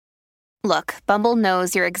Look, Bumble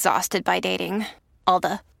knows you're exhausted by dating. All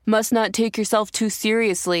the must not take yourself too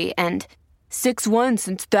seriously and 6'1"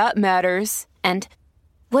 since that matters. And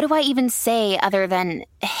what do I even say other than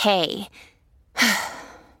hey?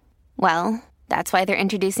 Well, that's why they're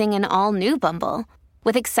introducing an all-new Bumble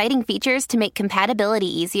with exciting features to make compatibility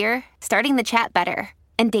easier, starting the chat better,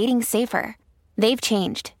 and dating safer. They've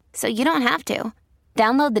changed, so you don't have to.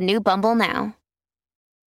 Download the new Bumble now.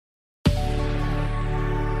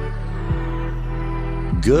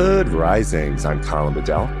 Good risings. I'm Colin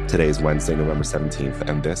Bedell. Today is Wednesday, November 17th,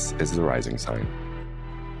 and this is The Rising Sign.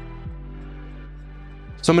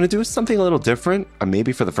 So I'm going to do something a little different,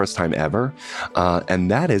 maybe for the first time ever,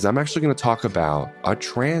 and that is I'm actually going to talk about a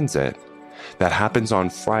transit that happens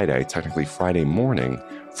on Friday, technically Friday morning,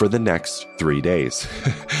 for the next 3 days,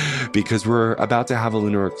 because we're about to have a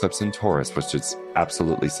lunar eclipse in Taurus, which is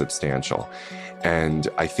absolutely substantial. And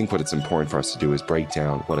I think what it's important for us to do is break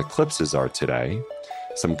down what eclipses are today,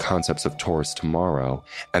 some concepts of Taurus tomorrow,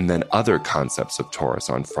 and then other concepts of Taurus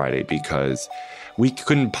on Friday, because we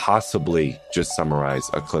couldn't possibly just summarize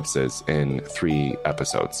eclipses in 3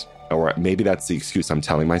 episodes. Or maybe that's the excuse I'm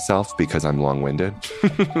telling myself because I'm long-winded.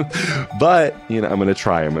 But, I'm going to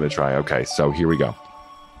try. Okay, so here we go.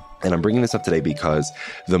 And I'm bringing this up today because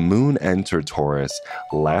the moon entered Taurus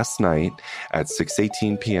last night at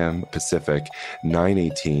 6:18 p.m. Pacific,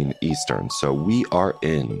 9:18 Eastern. So we are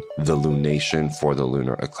in the lunation for the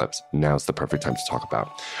lunar eclipse. Now's the perfect time to talk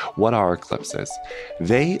about what are eclipses.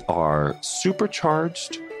 They are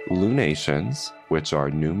supercharged lunations, which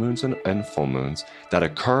are new moons and full moons, that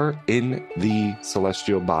occur in the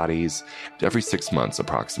celestial bodies every 6 months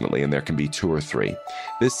approximately, and there can be 2 or 3.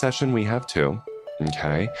 This session we have 2.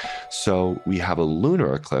 Okay, so we have a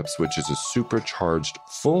lunar eclipse, which is a supercharged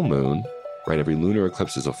full moon, right? Every lunar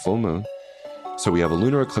eclipse is a full moon. So we have a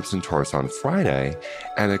lunar eclipse in Taurus on Friday,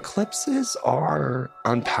 and eclipses are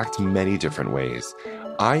unpacked many different ways.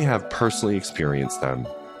 I have personally experienced them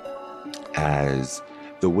as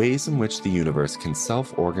the ways in which the universe can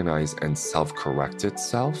self-organize and self-correct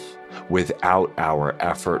itself without our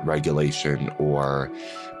effort, regulation, or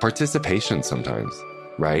participation sometimes.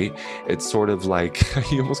 Right? It's sort of like,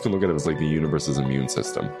 you almost can look at it as like the universe's immune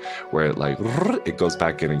system, where it goes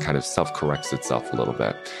back in and kind of self-corrects itself a little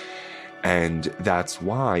bit. And that's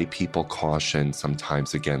why people caution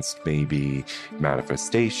sometimes against maybe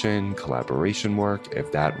manifestation, collaboration work.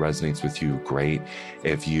 If that resonates with you, great.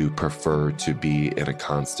 If you prefer to be in a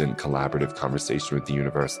constant collaborative conversation with the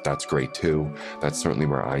universe, that's great too. That's certainly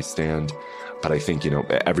where I stand. But I think,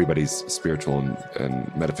 everybody's spiritual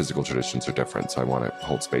and metaphysical traditions are different. So I want to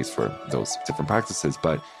hold space for those different practices.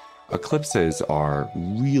 But eclipses are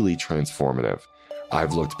really transformative.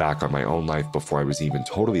 I've looked back on my own life before I was even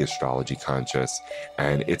totally astrology conscious,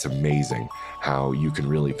 and it's amazing how you can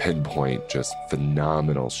really pinpoint just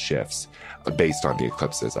phenomenal shifts based on the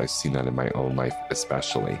eclipses. I've seen that in my own life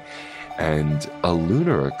especially. And a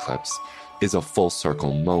lunar eclipse is a full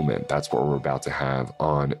circle moment. That's what we're about to have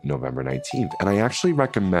on November 19th. And I actually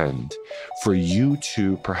recommend for you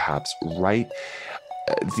to perhaps write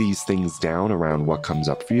these things down around what comes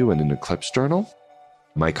up for you in an eclipse journal.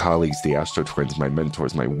 My colleagues, the Astro Twins, my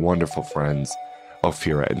mentors, my wonderful friends,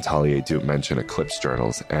 Ophira and Talia, do mention eclipse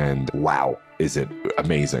journals. And wow, is it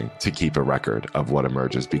amazing to keep a record of what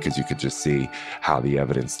emerges, because you could just see how the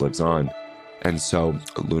evidence lives on. And so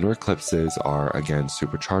lunar eclipses are, again,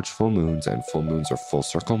 supercharged full moons, and full moons are full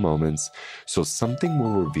circle moments. So something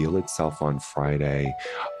will reveal itself on Friday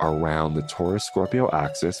around the Taurus-Scorpio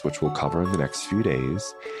axis, which we'll cover in the next few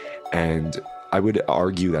days. And I would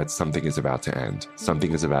argue that something is about to end.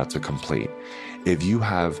 Something is about to complete. If you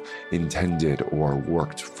have intended or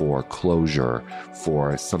worked for closure,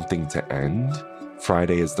 for something to end,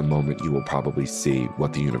 Friday is the moment you will probably see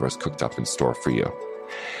what the universe cooked up in store for you.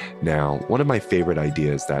 Now, one of my favorite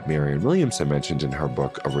ideas that Marianne Williamson mentioned in her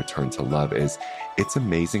book, A Return to Love, is it's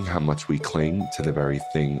amazing how much we cling to the very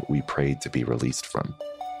thing we prayed to be released from.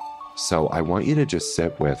 So I want you to just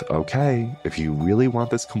sit with, okay, if you really want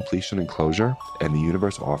this completion and closure, and the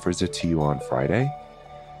universe offers it to you on Friday,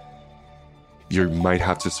 you might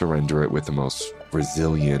have to surrender it with the most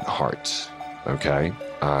resilient heart. Okay?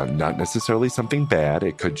 Not necessarily something bad.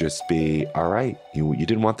 It could just be, all right, you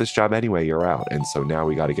didn't want this job anyway, you're out. And so now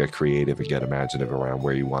we got to get creative and get imaginative around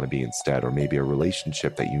where you want to be instead. Or maybe a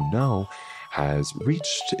relationship that you know has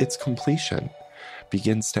reached its completion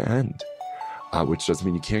begins to end, which doesn't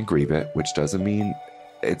mean you can't grieve it, which doesn't mean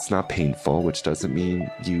it's not painful, which doesn't mean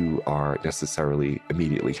you are necessarily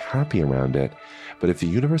immediately happy around it. But if the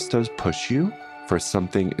universe does push you for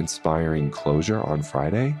something inspiring closure on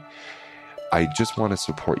Friday, I just want to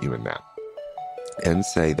support you in that. and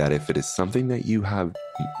say that if it is something that you have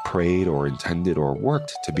prayed or intended or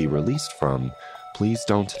worked to be released from, please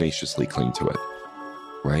don't tenaciously cling to it,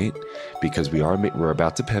 right? Because we're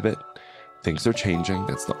about to pivot. Things are changing.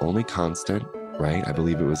 That's the only constant, right? I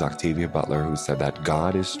believe it was Octavia Butler who said that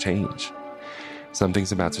God is change.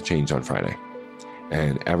 Something's about to change on Friday,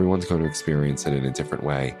 and everyone's going to experience it in a different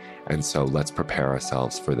way. And so let's prepare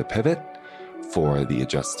ourselves for the pivot, for the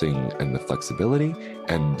adjusting and the flexibility,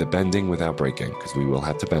 and the bending without breaking, because we will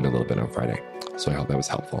have to bend a little bit on Friday. So I hope that was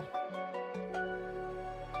helpful.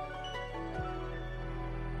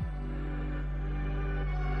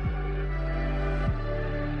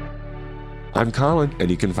 I'm Colin,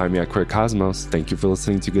 and you can find me at Queer Cosmos. Thank you for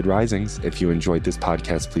listening to Good Risings. If you enjoyed this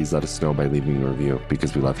podcast, please let us know by leaving a review,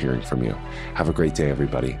 because we love hearing from you. Have a great day,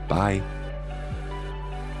 everybody. Bye.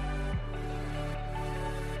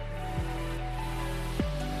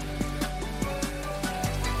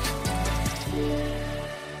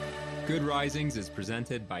 Good Risings is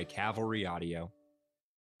presented by Cavalry Audio.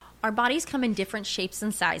 Our bodies come in different shapes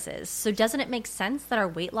and sizes, so doesn't it make sense that our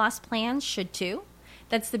weight loss plans should too?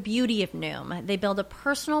 That's the beauty of Noom. They build a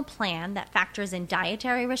personal plan that factors in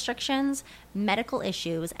dietary restrictions, medical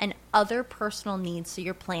issues, and other personal needs so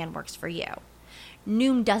your plan works for you.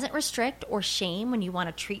 Noom doesn't restrict or shame when you want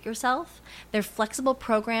to treat yourself. Their flexible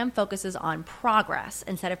program focuses on progress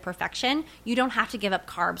instead of perfection. You don't have to give up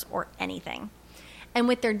carbs or anything. And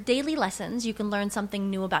with their daily lessons, you can learn something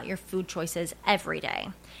new about your food choices every day.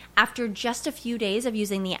 After just a few days of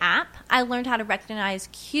using the app, I learned how to recognize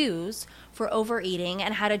cues for overeating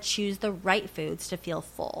and how to choose the right foods to feel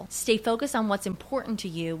full. Stay focused on what's important to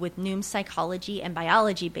you with Noom's psychology and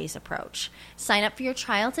biology-based approach. Sign up for your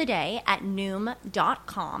trial today at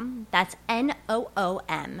Noom.com. That's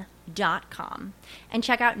Noom.com. And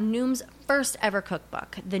check out Noom's first ever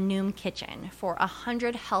cookbook, The Noom Kitchen, for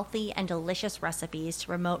 100 healthy and delicious recipes to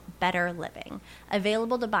promote better living.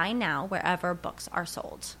 Available to buy now wherever books are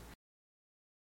sold.